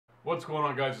What's going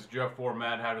on, guys? It's Jeff for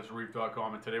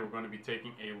Reef.com, and today we're going to be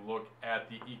taking a look at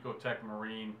the EcoTech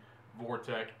Marine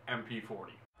VorTech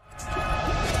MP40.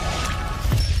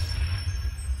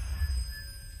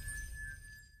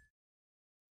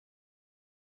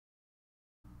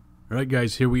 Alright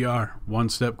guys, here we are, one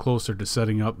step closer to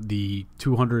setting up the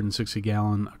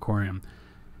 260-gallon aquarium.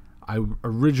 I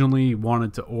originally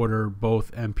wanted to order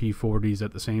both MP40s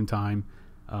at the same time,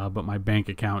 but my bank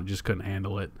account just couldn't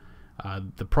handle it.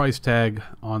 The price tag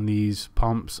on these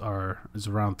pumps is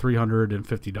around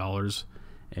 $350,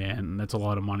 and that's a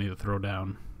lot of money to throw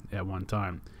down at one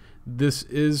time. This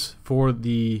is for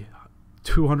the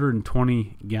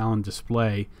 220-gallon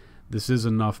display. This is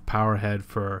enough power head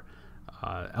for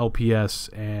LPS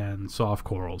and soft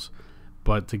corals,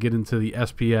 but to get into the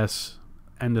SPS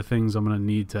end of things, I'm going to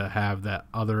need to have that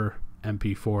other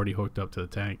MP40 hooked up to the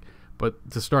tank.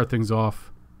 But to start things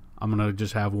off, I'm going to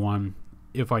just have one.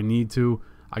 If I need to,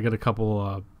 I got a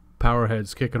couple power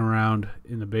heads kicking around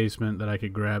in the basement that I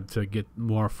could grab to get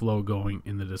more flow going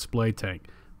in the display tank.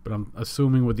 But I'm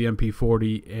assuming with the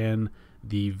MP40 and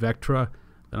the Vectra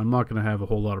that I'm not going to have a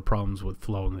whole lot of problems with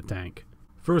flow in the tank.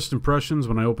 First impressions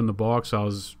when I opened the box, I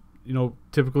was,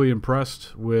 typically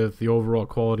impressed with the overall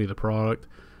quality of the product.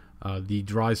 The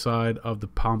dry side of the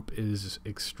pump is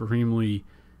extremely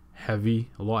heavy,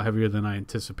 a lot heavier than I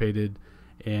anticipated.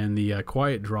 And the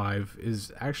Quitedrive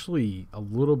is actually a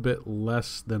little bit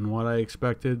less than what I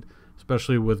expected,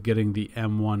 especially with getting the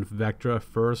M1 Vectra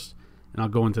first, and I'll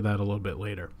go into that a little bit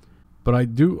later. But I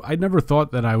never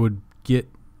thought that I would get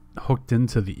hooked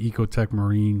into the EcoTech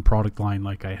Marine product line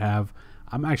like I have.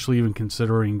 I'm actually even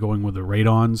considering going with the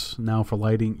radons now for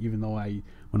lighting, even though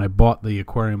when I bought the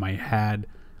aquarium I had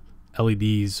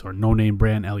LEDs or no-name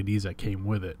brand LEDs that came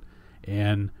with it.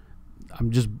 And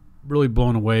I'm just really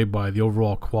blown away by the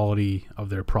overall quality of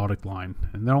their product line.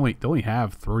 And they only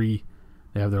have three.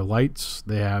 They have their lights,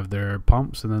 they have their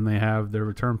pumps, and then they have their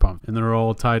return pump, and they're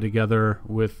all tied together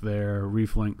with their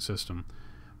Reef link system,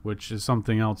 which is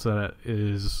something else that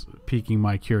is piquing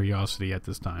my curiosity at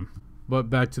this time.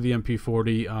 But back to the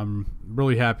MP40, I'm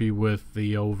really happy with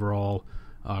the overall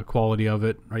quality of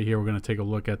it. Right here we're going to take a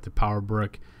look at the power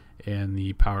brick and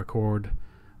the power cord.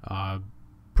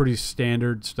 Pretty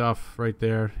standard stuff right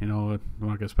there. We're not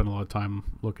going to spend a lot of time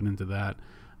looking into that,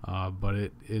 but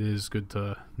it is good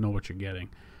to know what you're getting.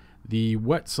 The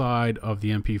wet side of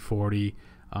the MP40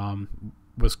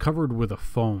 was covered with a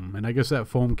foam, and I guess that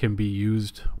foam can be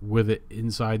used with it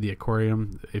inside the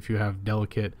aquarium if you have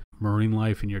delicate marine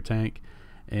life in your tank.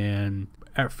 And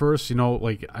at first,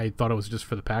 I thought it was just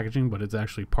for the packaging, but it's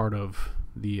actually part of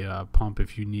the pump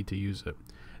if you need to use it.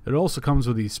 It also comes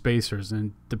with these spacers,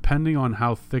 and depending on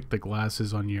how thick the glass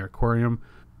is on your aquarium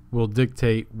will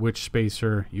dictate which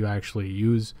spacer you actually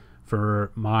use.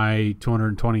 For my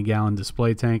 220-gallon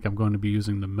display tank, I'm going to be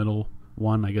using the middle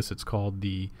one. I guess it's called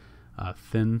the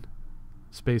thin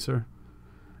spacer.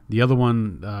 The other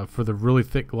one, for the really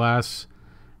thick glass,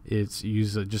 it's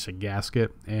just a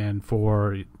gasket. And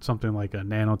for something like a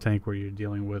nano tank where you're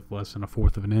dealing with less than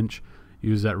 1/4 of an inch,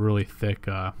 use that really thick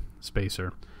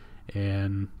spacer.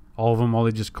 And all of them,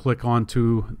 they just click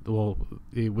onto,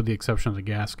 with the exception of the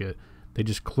gasket, they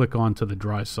just click onto the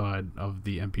dry side of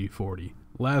the MP40.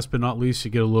 Last but not least,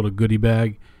 you get a little goodie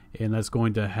bag, and that's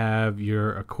going to have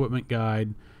your equipment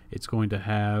guide. It's going to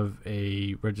have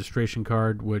a registration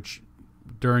card, which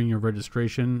during your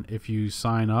registration, if you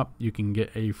sign up, you can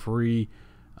get a free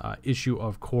issue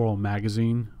of Coral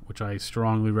magazine, which I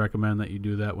strongly recommend that you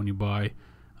do that when you buy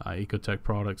EcoTech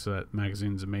products. That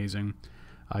magazine's amazing.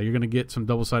 You're going to get some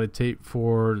double-sided tape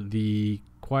for the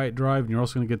Quitedrive, and you're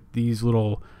also going to get these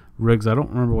little rigs. I don't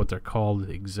remember what they're called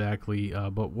exactly,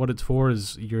 but what it's for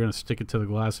is you're going to stick it to the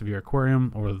glass of your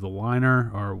aquarium or the liner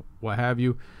or what have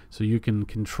you, so you can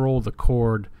control the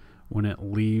cord when it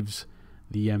leaves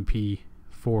the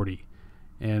MP40.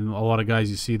 And a lot of guys,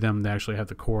 you see them, they actually have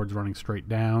the cords running straight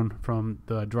down from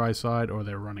the dry side, or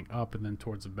they're running up and then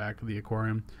towards the back of the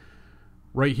aquarium.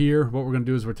 Right here, what we're going to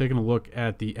do is we're taking a look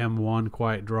at the M1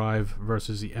 Quitedrive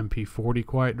versus the MP40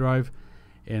 Quitedrive,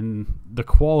 and the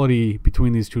quality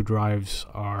between these two drives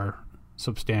are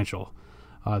substantial.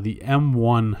 The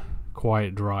M1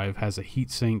 Quitedrive has a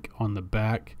heatsink on the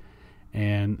back,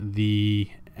 and the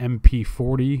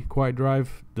MP40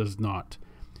 Quitedrive does not.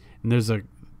 And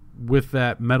with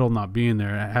that metal not being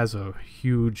there, it has a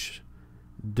huge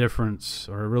difference,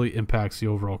 or it really impacts the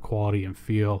overall quality and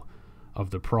feel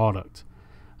of the product.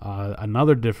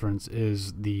 Another difference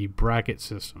is the bracket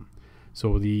system.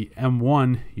 So the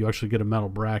M1, you actually get a metal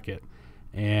bracket,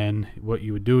 and what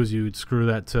you would do is you would screw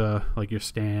that to like your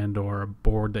stand or a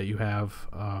board that you have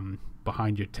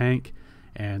behind your tank,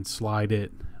 and slide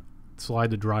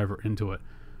the driver into it.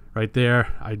 Right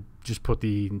there, I just put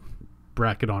the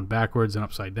bracket on backwards and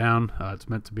upside down. It's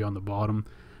meant to be on the bottom,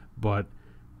 but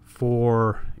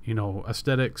for, you know,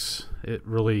 aesthetics, it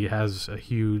really has a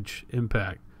huge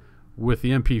impact. With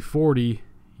the MP40,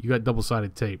 you got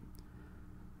double-sided tape.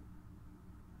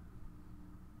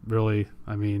 Really,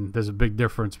 I mean, there's a big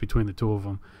difference between the two of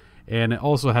them. And it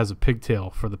also has a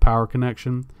pigtail for the power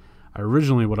connection.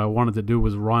 Originally, what I wanted to do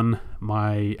was run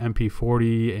my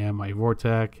MP40 and my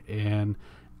VorTech and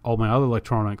all my other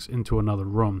electronics into another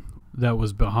room that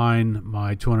was behind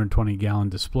my 220-gallon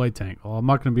display tank. Well, I'm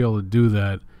not going to be able to do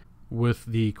that with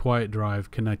the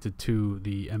Quitedrive connected to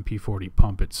the MP40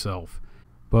 pump itself.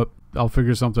 But I'll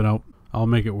figure something out. I'll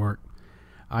make it work.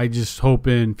 I just hope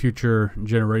in future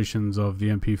generations of the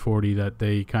MP40 that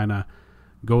they kind of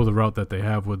go the route that they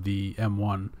have with the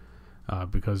M1,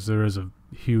 because there is a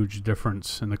huge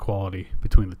difference in the quality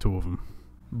between the two of them.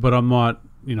 But I'm not,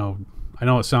 you know, I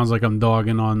know it sounds like I'm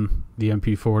dogging on the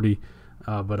MP40,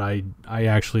 but I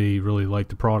actually really like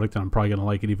the product, and I'm probably going to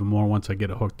like it even more once I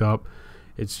get it hooked up.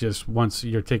 It's just once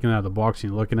you're taking it out of the box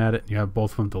and you're looking at it and you have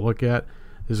both of them to look at,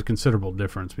 there's a considerable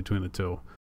difference between the two.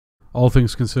 All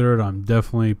things considered, I'm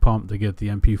definitely pumped to get the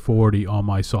MP40 on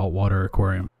my saltwater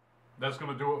aquarium. That's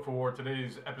going to do it for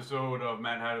today's episode of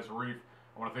Mad Hatter's Reef.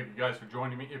 I want to thank you guys for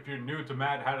joining me. If you're new to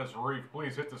Mad Hatter's Reef,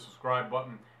 please hit the subscribe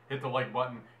button, hit the like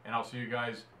button, and I'll see you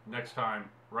guys next time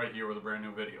right here with a brand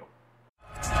new video.